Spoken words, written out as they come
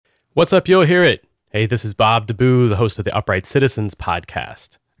What's up? You'll hear it. Hey, this is Bob DeBoo, the host of the Upright Citizens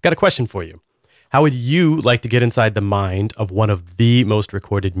podcast. I've got a question for you. How would you like to get inside the mind of one of the most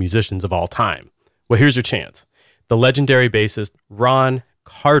recorded musicians of all time? Well, here's your chance. The legendary bassist Ron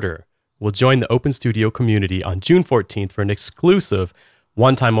Carter will join the Open Studio community on June 14th for an exclusive,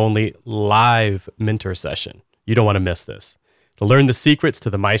 one-time only live mentor session. You don't want to miss this. To learn the secrets to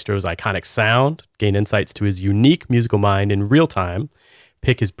the maestro's iconic sound, gain insights to his unique musical mind in real time,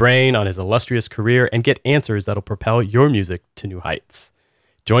 pick his brain on his illustrious career, and get answers that'll propel your music to new heights.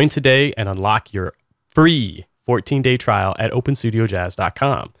 Join today and unlock your free 14-day trial at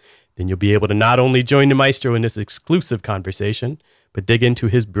openstudiojazz.com. Then you'll be able to not only join the maestro in this exclusive conversation, but dig into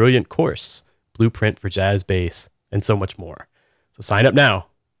his brilliant course, Blueprint for Jazz Bass, and so much more. So sign up now.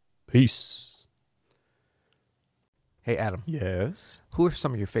 Peace. Hey, Adam. Yes. Who are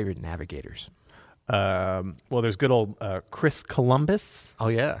some of your favorite navigators? Well, there's good old Chris Columbus. Oh,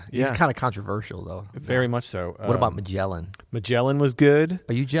 yeah. He's kind of controversial, though. Very much so. What about Magellan? Magellan was good.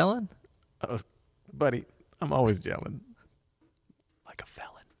 Are you gelling? Buddy, I'm always gelling. Like a felon.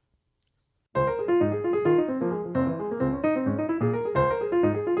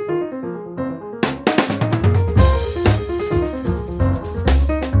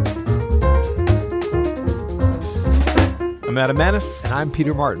 I'm Adam Manis. And I'm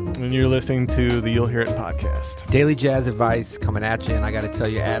Peter Martin. And you're listening to the You'll Hear It podcast. Daily jazz advice coming at you. And I got to tell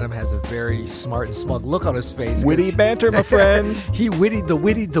you, Adam has a very smart and smug look on his face. Witty banter, my friend. He wittied the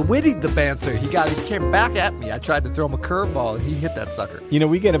banter. He came back at me. I tried to throw him a curveball, and he hit that sucker. You know,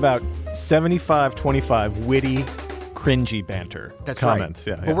 we get about 75-25 witty, cringy banter comments.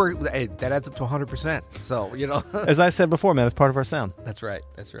 Right. Yeah, but that adds up to 100%. So, you know. As I said before, man, it's part of our sound. That's right.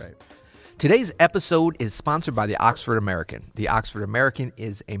 Today's episode is sponsored by the Oxford American. The Oxford American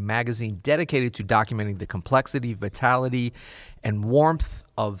is a magazine dedicated to documenting the complexity, vitality, and warmth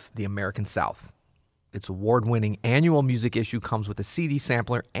of the American South. Its award-winning annual music issue comes with a CD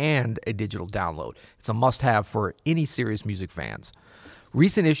sampler and a digital download. It's a must-have for any serious music fans.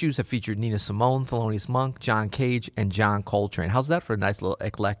 Recent issues have featured Nina Simone, Thelonious Monk, John Cage, and John Coltrane. How's that for a nice little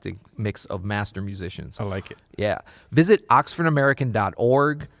eclectic mix of master musicians? I like it. Yeah. Visit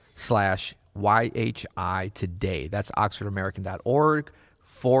oxfordamerican.org/YHI today. That's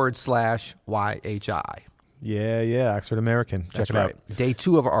oxfordamerican.org/YHI. Yeah, Oxford American. Check it out. Day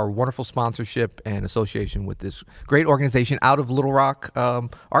 2 of our wonderful sponsorship and association with this great organization out of Little Rock,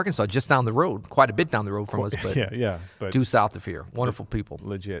 Arkansas, just down the road, quite a bit down the road from us, but but due south of here. Wonderful people.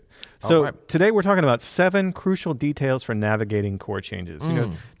 Legit. So today we're talking about 7 crucial details for navigating chord changes. You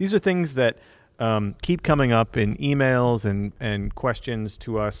know, these are things that keep coming up in emails and questions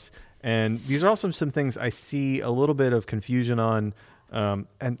to us, and these are also some things I see a little bit of confusion on.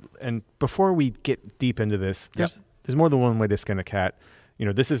 And before we get deep into this, there's more than one way to skin a cat. You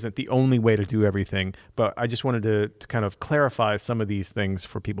know, this isn't the only way to do everything, but I just wanted to kind of clarify some of these things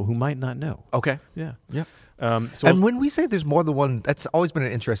for people who might not know. Okay. Yeah. And when we say there's more than one, that's always been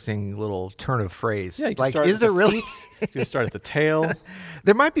an interesting little turn of phrase. Yeah, like, is there really? You can start at the tail.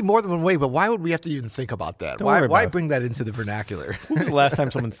 There might be more than one way, but why would we have to even think about that? Why bring that into the vernacular? When was the last time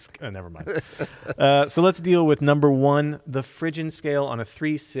someone's... never mind. So let's deal with number 1, the Phrygian scale on a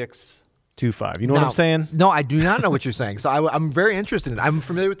 3-6-2-5. You know what I'm saying? No, I do not know what you're saying. So I'm very interested in it. I'm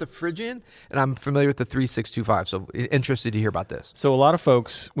familiar with the Phrygian, and I'm familiar with the 3-6-2-5. So interested to hear about this. So a lot of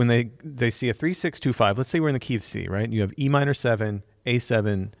folks, when they see a 3-6-2-5, let's say we're in the key of C, right? You have E minor 7,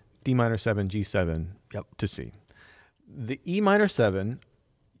 A7, D minor 7, G7 to C. The E minor 7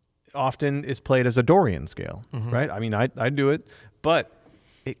 often is played as a Dorian scale, right? I mean, I do it, but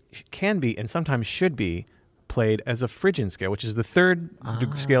it can be and sometimes should be played as a Phrygian scale, which is the third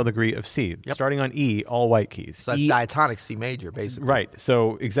scale degree of C, starting on E, all white keys. So that's diatonic C major, basically. Right.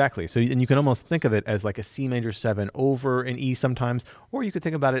 So exactly. So and you can almost think of it as like a C major 7 over an E sometimes, or you could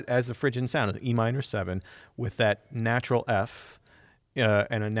think about it as a Phrygian sound, E minor 7 with that natural F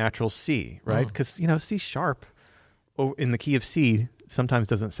and a natural C, right? Because C sharp in the key of C sometimes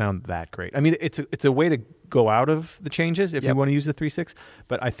doesn't sound that great. I mean, it's a way to go out of the changes if you want to use the 3-6,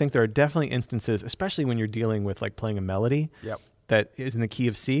 but I think there are definitely instances, especially when you're dealing with like playing a melody that is in the key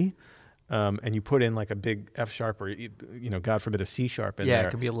of C, and you put in like a big F sharp or God forbid a C sharp in there. Yeah,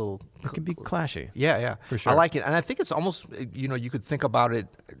 it can be a little... It can be clashy. Yeah. For sure. I like it. And I think it's almost, you could think about it,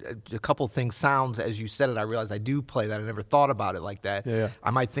 a couple things sounds, as you said it, I realized I do play that. I never thought about it like that. Yeah.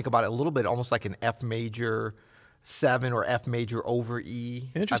 I might think about it a little bit almost like an F major 7 or F major over E.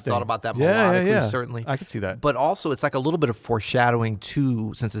 Interesting. I've thought about that Yeah, melodically, certainly. I could see that. But also, it's like a little bit of foreshadowing,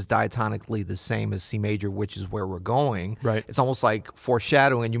 too, since it's diatonically the same as C major, which is where we're going. Right. It's almost like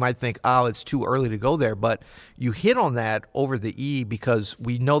foreshadowing. You might think, oh, it's too early to go there. But you hit on that over the E because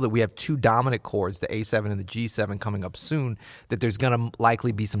we know that we have 2 dominant chords, the A7 and the G7, coming up soon, that there's going to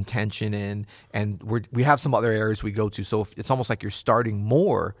likely be some tension in. And we have some other areas we go to. So it's almost like you're starting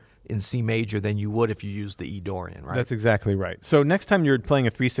more in C major than you would if you use the E Dorian, right? That's exactly right. So next time you're playing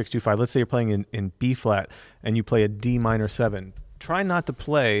a 3-6-2-5, let's say you're playing in B flat and you play a D minor 7, try not to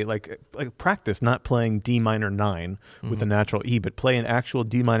play, like practice not playing D minor 9 with a natural E, but play an actual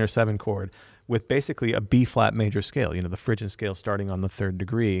D minor 7 chord with basically a B flat major scale, the Phrygian scale starting on the 3rd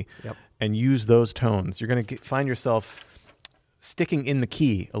degree, and use those tones. You're going to find yourself sticking in the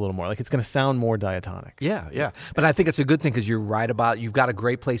key a little more. Like it's going to sound more diatonic. Yeah. But I think it's a good thing because you're right about, you've got a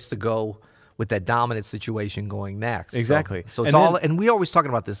great place to go with that dominant situation going next. Exactly. So it's and we always talking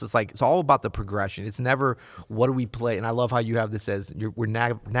about this. It's like, it's all about the progression. It's never, what do we play? And I love how you have this as, we're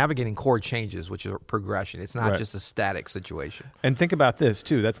navigating chord changes, which is progression. It's not just a static situation. And think about this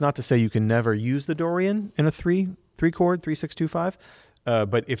too. That's not to say you can never use the Dorian in a 3 chord, 3-6-2-5.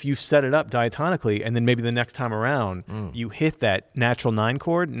 But if you set it up diatonically, and then maybe the next time around you hit that natural 9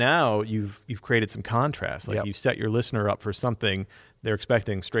 chord, now you've created some contrast. Like you set your listener up for something they're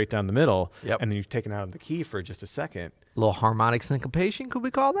expecting straight down the middle, and then you've taken out of the key for just a second. A little harmonic syncopation, could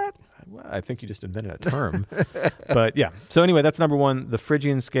we call that? Well, I think you just invented a term. But yeah. So anyway, that's number 1, the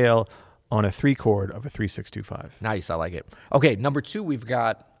Phrygian scale on a 3 chord of a 3-6-2-5. Nice, I like it. Okay, number 2, we've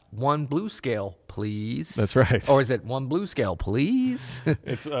got 1 blues scale, please. That's right. Or is it 1 blues scale, please?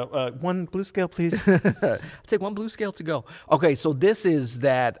 It's 1 blues scale, please. I'll take 1 blues scale to go. Okay, so this is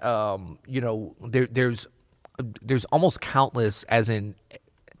that, there's almost countless, as in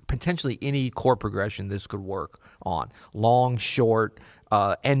potentially any chord progression this could work on. Long, short,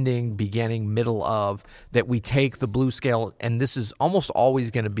 ending, beginning, middle of, that we take the blues scale, and this is almost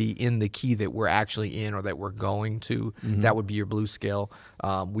always going to be in the key that we're actually in or that we're going to. That would be your blues scale.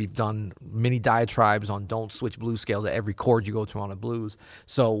 We've done many diatribes on don't switch blues scale to every chord you go to on a blues.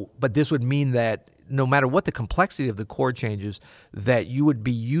 So, but this would mean that no matter what the complexity of the chord changes, that you would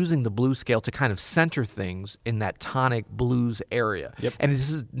be using the blues scale to kind of center things in that tonic blues area. And this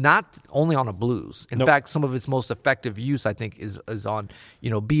is not only on a blues. In fact, some of its most effective use, I think, is on,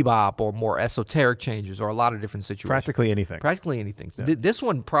 bebop or more esoteric changes or a lot of different situations. Practically anything. Yeah. This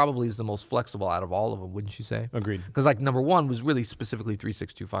one probably is the most flexible out of all of them, wouldn't you say? Agreed. Because like number 1 was really specifically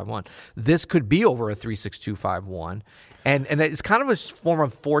 3-6-2-5-1. This could be over a 3-6-2-5-1. And it's kind of a form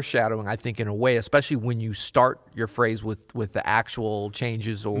of foreshadowing, I think, in a way, especially when you start your phrase with the actual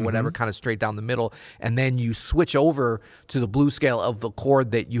changes or whatever, kind of straight down the middle, and then you switch over to the blues scale of the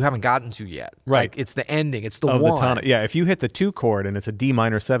chord that you haven't gotten to yet. Right. Like it's the ending. It's the of one. The tonic. Yeah, if you hit the 2 chord and it's a D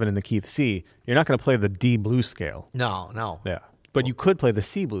minor 7 in the key of C, you're not going to play the D blues scale. No. Yeah. But you could play the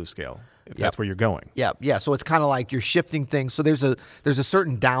C blues scale if that's where you're going. Yeah. So it's kind of like you're shifting things. So there's a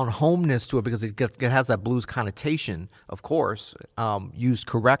certain down homeness to it because it has that blues connotation, of course, used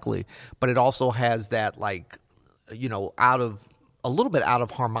correctly. But it also has that a little bit out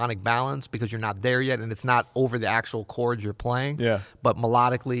of harmonic balance because you're not there yet, and it's not over the actual chords you're playing. Yeah. But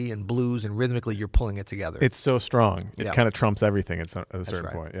melodically and blues and rhythmically, you're pulling it together. It's so strong. It kind of trumps everything at a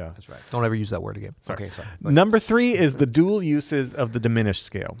certain point. Yeah. That's right. Don't ever use that word again. Sorry. Okay, sorry. Number 3 is the dual uses of the diminished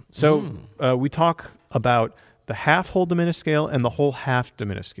scale. So we talk about the half whole diminished scale and the whole half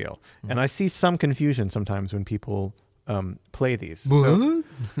diminished scale. And I see some confusion sometimes when people play these. So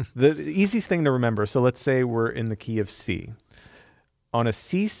the easiest thing to remember, so let's say we're in the key of C. On a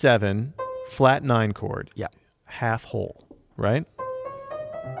C7 flat 9 chord, half whole, right?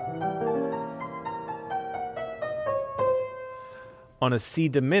 On a C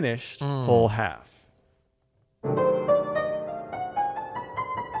diminished, whole half.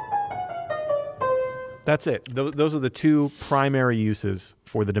 That's it. Those are the 2 primary uses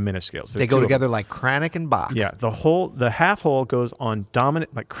for the diminished scales. They go together like Kranich and Bach. Yeah, the half whole goes on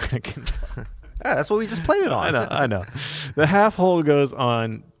dominant, like Kranich and Bach. Yeah, that's what we just played it on. I know. The half whole goes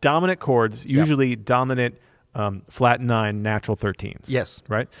on dominant chords, usually dominant flat 9 natural 13s. Yes.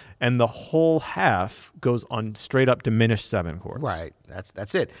 Right? And the whole half goes on straight up diminished 7 chords. Right.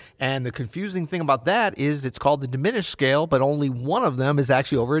 That's it. And the confusing thing about that is it's called the diminished scale, but only one of them is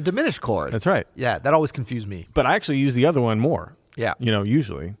actually over a diminished chord. That's right. Yeah, that always confused me. But I actually use the other one more. Yeah.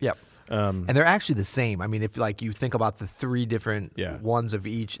 Usually. Yep. And they're actually the same. I mean, if like you think about the three different ones of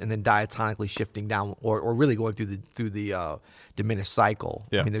each, and then diatonically shifting down, or really going through the diminished cycle.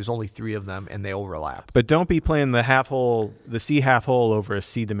 I mean, there's only three of them, and they overlap. But don't be playing the half whole, the C half whole over a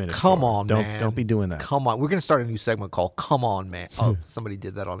C diminished. Come on, man. Don't be doing that. Come on. We're going to start a new segment called "Come On, Man." Oh, somebody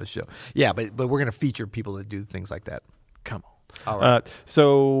did that on the show. Yeah, but we're going to feature people that do things like that. Come on. All right.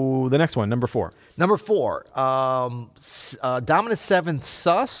 So the next one, number 4. Number 4, dominant 7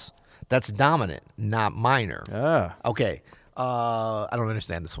 sus. That's dominant, not minor. Okay. I don't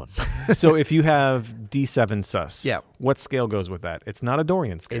understand this one. So if you have D7 sus, yeah, what scale goes with that? It's not a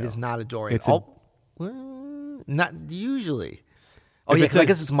Dorian scale. It is not a Dorian. It's not usually. Oh, yeah, I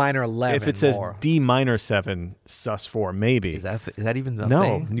guess it's minor 11. If it says D minor 7 sus 4, maybe. Is that even the no,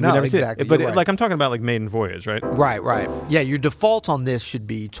 thing? No, never exactly. But right. like I'm talking about like Maiden Voyage, right? Right. Yeah, your default on this should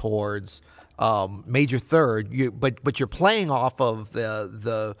be towards major third. But you're playing off of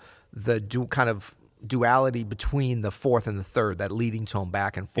the kind of duality between the fourth and the third, that leading tone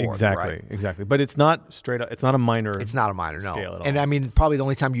back and forth. Exactly. But it's not straight up. It's not a minor. It's not a minor, no. Scale at all. And I mean, probably the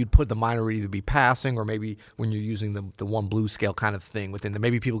only time you'd put the minor would either be passing, or maybe when you're using the one blues scale kind of thing within the.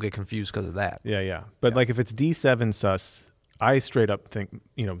 Maybe people get confused because of that. Yeah. But like if it's D7 sus, I straight up think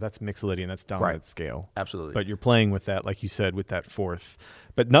that's Mixolydian, that's dominant scale. Absolutely. But you're playing with that, like you said, with that fourth.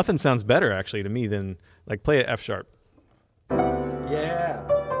 But nothing sounds better actually to me than like play an F sharp. Yeah.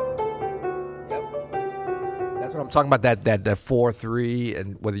 That's what I'm talking about, that 4-3,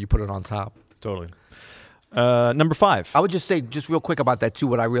 and whether you put it on top. Totally. Number 5. I would just say, just real quick about that too,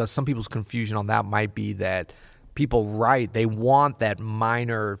 what I realized, some people's confusion on that might be that people write, they want that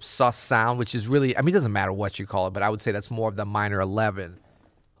minor sus sound, which is really, I mean, it doesn't matter what you call it, but I would say that's more of the minor 11.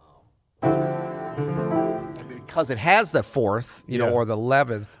 Because it has the fourth, or the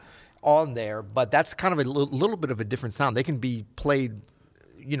 11th on there, but that's kind of a little bit of a different sound. They can be played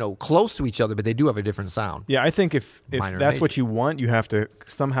close to each other, but they do have a different sound. Yeah, I think if that's what you want, you have to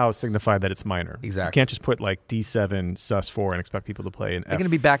somehow signify that it's minor. Exactly. You can't just put like D7 sus 4 and expect people to play an F. They're going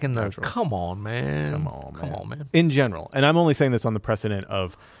to be back in the natural. Come on, man. Come on, man. In general, and I'm only saying this on the precedent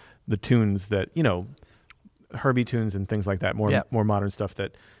of the tunes that Herbie tunes and things like that, more modern stuff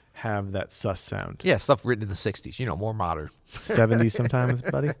that have that sus sound. Yeah, stuff written in the 60s, more modern. 70s sometimes,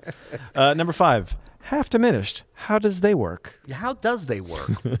 buddy. Number 5. Half diminished. How does they work? How does they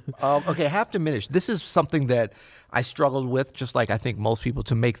work? Okay, half diminished. This is something that I struggled with, just like I think most people,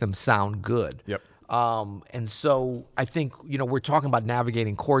 to make them sound good. Yep. And so I think, we're talking about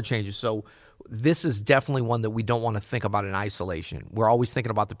navigating chord changes. So this is definitely one that we don't want to think about in isolation. We're always thinking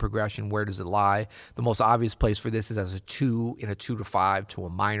about the progression. Where does it lie? The most obvious place for this is as a 2 in a 2 to 5 to a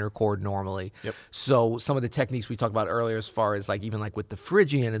minor chord normally. Yep. So some of the techniques we talked about earlier, as far as like even like with the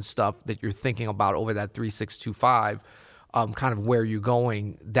Phrygian and stuff that you're thinking about over that 3, 6, 2, 5, kind of where you're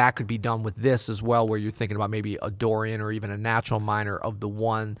going, that could be done with this as well, where you're thinking about maybe a Dorian or even a natural minor of the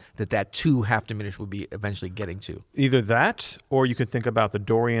one that 2 half diminished would be eventually getting to. Either that, or you could think about the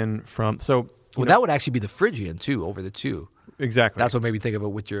Dorian from that would actually be the Phrygian too, over the 2. Exactly. That's what made me think of it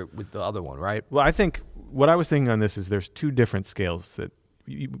with the other one, right? Well, I think what I was thinking on this is there's 2 different scales that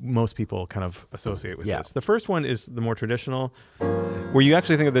most people kind of associate with this. The first one is the more traditional, where you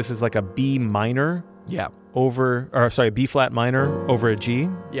actually think of this as like a B minor, B flat minor over a G,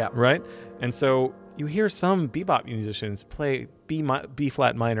 right? And so you hear some bebop musicians play B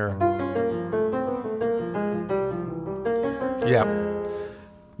flat minor,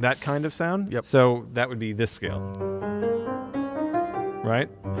 that kind of sound. Yep. So that would be this scale, right?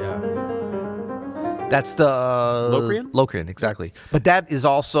 Yeah. That's the Locrian? Locrian, exactly. But that is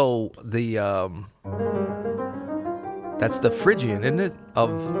also the that's the Phrygian, isn't it?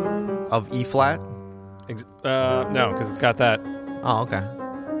 Of E flat? No, because it's got that. Oh, okay.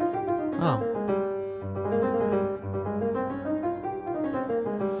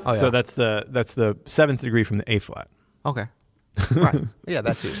 Oh, yeah. So that's the 7th degree from the A flat. Okay. Right. Yeah,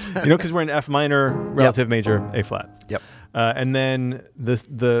 that too. Because we're in F minor, relative major, A flat. Yep. And then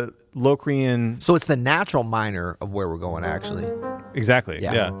the Locrian. So it's the natural minor of where we're going, actually. Exactly.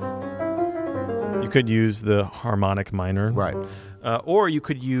 Yeah. You could use the harmonic minor. Right. Or you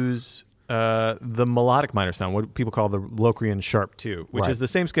could use the melodic minor sound, what people call the Locrian sharp 2, which is the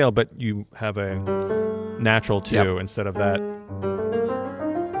same scale, but you have a natural 2 instead of that.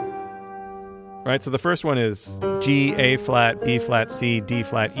 Right, so the first one is G, A flat, B flat, C, D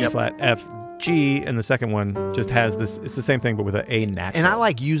flat, E flat, F, G, and the second one just has this. It's the same thing, but with an A natural. And I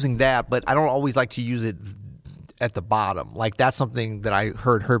like using that, but I don't always like to use it at the bottom. Like that's something that I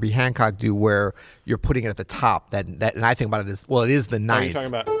heard Herbie Hancock do, where you're putting it at the top. That and I think about it as, well, it is the ninth. Are you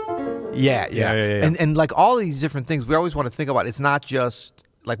talking about? Yeah. Yeah. And like all these different things, we always want to think about. It's not just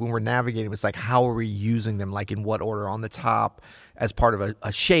like when we're navigating, it's like how are we using them? Like in what order? On the top, as part of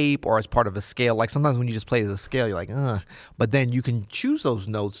a shape, or as part of a scale. Like sometimes when you just play as a scale, you're like, ugh. But then you can choose those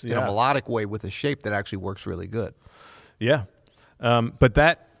notes in a melodic way with a shape that actually works really good. Yeah. But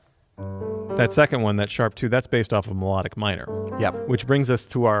that second one, that sharp 2, that's based off of melodic minor. Yep. Which brings us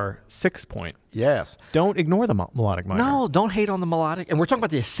to our 6th point. Yes. Don't ignore the melodic minor. No, don't hate on the melodic. And we're talking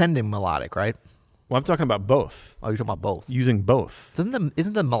about the ascending melodic, right? Well, I'm talking about both. Oh, you're talking about both. Using both.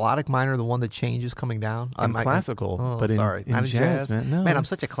 Isn't the melodic minor the one that changes coming down? In classical, but sorry. in jazz, man. No. Man, I'm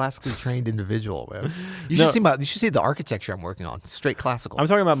such a classically trained individual, man. You should see the architecture I'm working on. Straight classical. I'm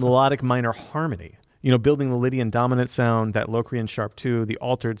talking about melodic minor harmony. Building the Lydian dominant sound, that Locrian sharp 2, the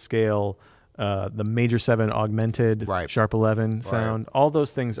altered scale, the major 7 augmented sharp 11 sound. All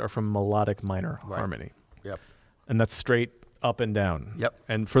those things are from melodic minor harmony. Yep. And that's straight up and down. Yep.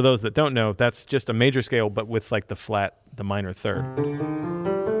 And for those that don't know, that's just a major scale, but with like the minor third.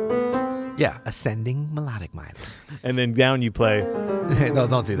 Yeah, ascending melodic minor. And then down you play. No,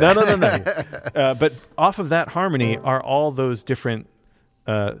 don't do that. No. But off of that harmony are all those different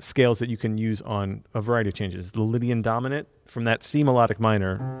scales that you can use on a variety of changes. The Lydian dominant from that C melodic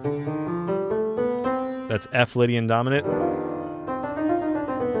minor. That's F Lydian dominant.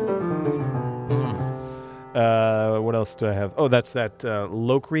 What else do I have? Oh, that's that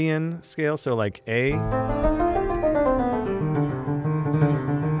Locrian scale. So like A.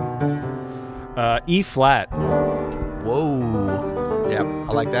 E flat. Whoa. Yep,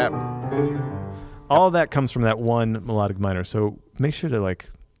 I like that. All that comes from that one melodic minor. So make sure to like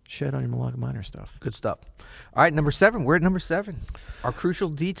shed on your melodic minor stuff. Good stuff. All right, number 7. We're at number 7. Our crucial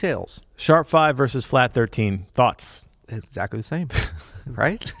details. Sharp 5 versus flat 13. Thoughts? Exactly the same,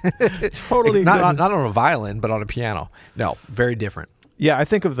 right? Totally. not on a violin, but on a piano. No, very different. Yeah, I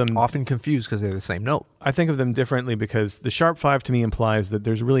think of them often confused because they're the same note. I think of them differently because the sharp 5 to me implies that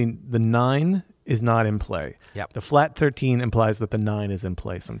there's really the 9 is not in play. Yep. The flat 13 implies that the 9 is in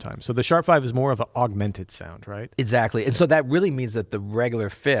play sometimes. So the sharp 5 is more of an augmented sound, right? Exactly. And so that really means that the regular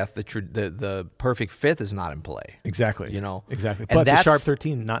fifth, the perfect fifth is not in play. Exactly. Exactly. And but the sharp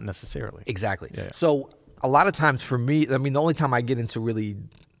 13, not necessarily. Exactly. Yeah. So a lot of times for me, the only time I get into really,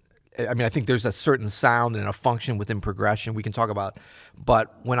 I think there's a certain sound and a function within progression we can talk about.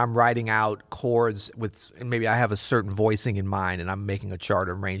 But when I'm writing out chords maybe I have a certain voicing in mind and I'm making a chart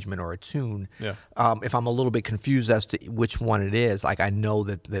arrangement or a tune, if I'm a little bit confused as to which one it is, like I know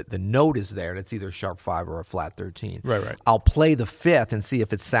that the note is there and it's either a sharp 5 or a flat 13. Right. I'll play the fifth and see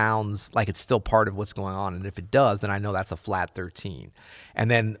if it sounds like it's still part of what's going on. And if it does, then I know that's a flat 13.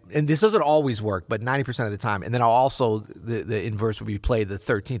 And this doesn't always work, but 90% of the time. And then I'll also, the inverse would be play the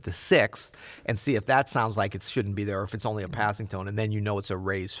 13th, the 6th, and see if that sounds like it shouldn't be there or if it's only a passing tone. And then you know it's a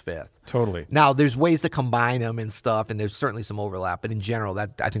raised fifth. Totally. Now, there's ways to combine them and stuff, and there's certainly some overlap. But in general, I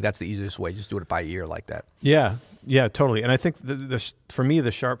think that's the easiest way. Just do it by ear like that. Yeah, totally. And I think for me, the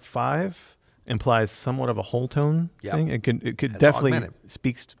sharp 5 implies somewhat of a whole tone thing. It could definitely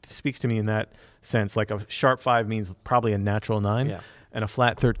speaks to me in that sense. Like a sharp 5 means probably a natural 9, and a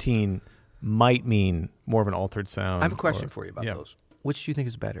flat 13 might mean more of an altered sound. I have a question for you about those. Which do you think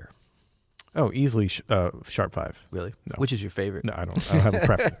is better? Oh, easily sharp 5. Really? No. Which is your favorite? No, I don't have a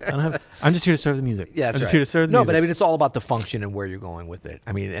preference. I'm just here to serve the music. Yeah, I'm just here to serve the music. No, but it's all about the function and where you're going with it.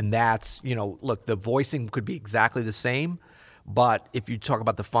 And that's, look, the voicing could be exactly the same, but if you talk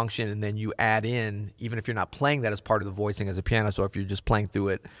about the function and then you add in, even if you're not playing that as part of the voicing as a pianist, or if you're just playing through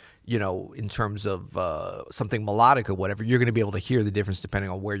it, in terms of something melodic or whatever, you're going to be able to hear the difference depending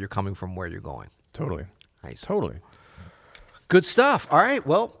on where you're coming from, where you're going. Totally. Nice. Totally. Good stuff. All right.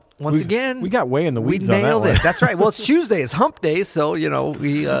 Well, once again, we got way in the weeds on that. We nailed it. One. That's right. Well, it's Tuesday. It's hump day. So,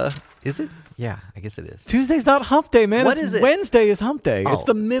 we, is it? Yeah, I guess it is. Tuesday's not hump day, man. What is it? Wednesday is hump day. Oh, it's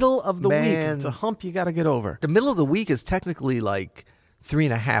the middle of the week. man. It's a hump you got to get over. The middle of the week is technically like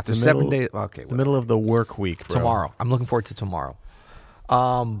 3.5. There's 7 days. Okay. The middle of the work week, bro. Tomorrow. I'm looking forward to tomorrow.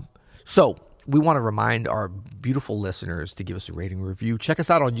 So we want to remind our beautiful listeners to give us a rating review. Check us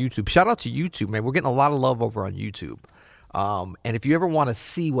out on YouTube. Shout out to YouTube, man. We're getting a lot of love over on YouTube. And if you ever want to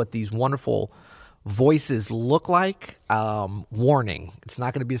see what these wonderful voices look like, warning, it's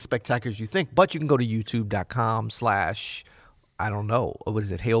not going to be as spectacular as you think, but you can go to youtube.com/ I don't know. What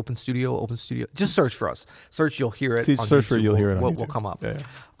is it? Hey, Open Studio? Just search for us. Search, you'll hear it on search YouTube. For you'll hear it on YouTube. We'll come up. Yeah.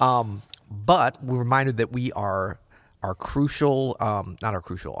 But we're reminded that we are our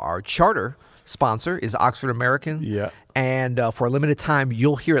charter sponsor is Oxford American. Yeah. And for a limited time,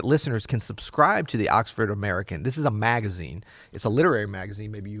 You'll Hear It listeners can subscribe to the Oxford American. This is a magazine. It's a literary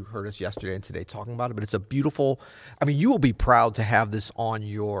magazine. Maybe you heard us yesterday and today talking about it, but it's a beautiful, I mean, you will be proud to have this on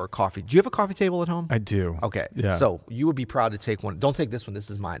your coffee. Do you have a coffee table at home? I do. Okay. Yeah. So you would be proud to take one. Don't take this one. This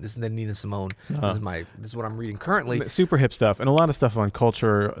is mine. This is the Nina Simone. This is what I'm reading currently. Super hip stuff, and a lot of stuff on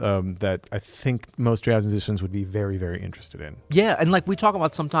culture that I think most jazz musicians would be very, very interested in. Yeah, and like we talk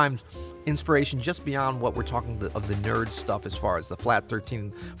about sometimes inspiration just beyond what we're talking of the nerd stuff as far as the flat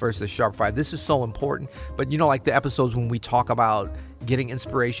 13 versus sharp 5. This is so important. But, you know, like the episodes when we talk about getting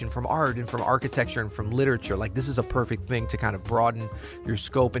inspiration from art and from architecture and from literature, like this is a perfect thing to kind of broaden your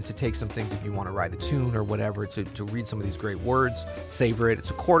scope and to take some things if you want to write a tune or whatever, to read some of these great words, savor it.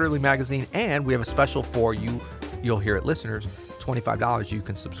 It's a quarterly magazine, and we have a special for you, You'll Hear It listeners, $25. You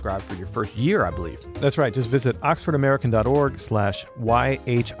can subscribe for your first year, I believe. That's right. Just visit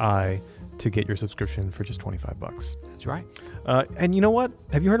oxfordamerican.org/YHI to get your subscription for just $25. That's right. And you know what?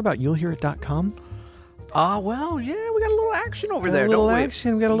 Have you heard about you'llhearit.com? Well, yeah, we got a little action over there. A little don't we?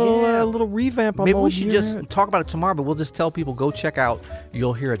 action. We got a little revamp on Maybe the we should just talk about it tomorrow, but we'll just tell people, go check out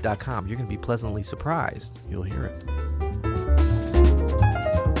you'llhearit.com. You're going to be pleasantly surprised. You'll hear it.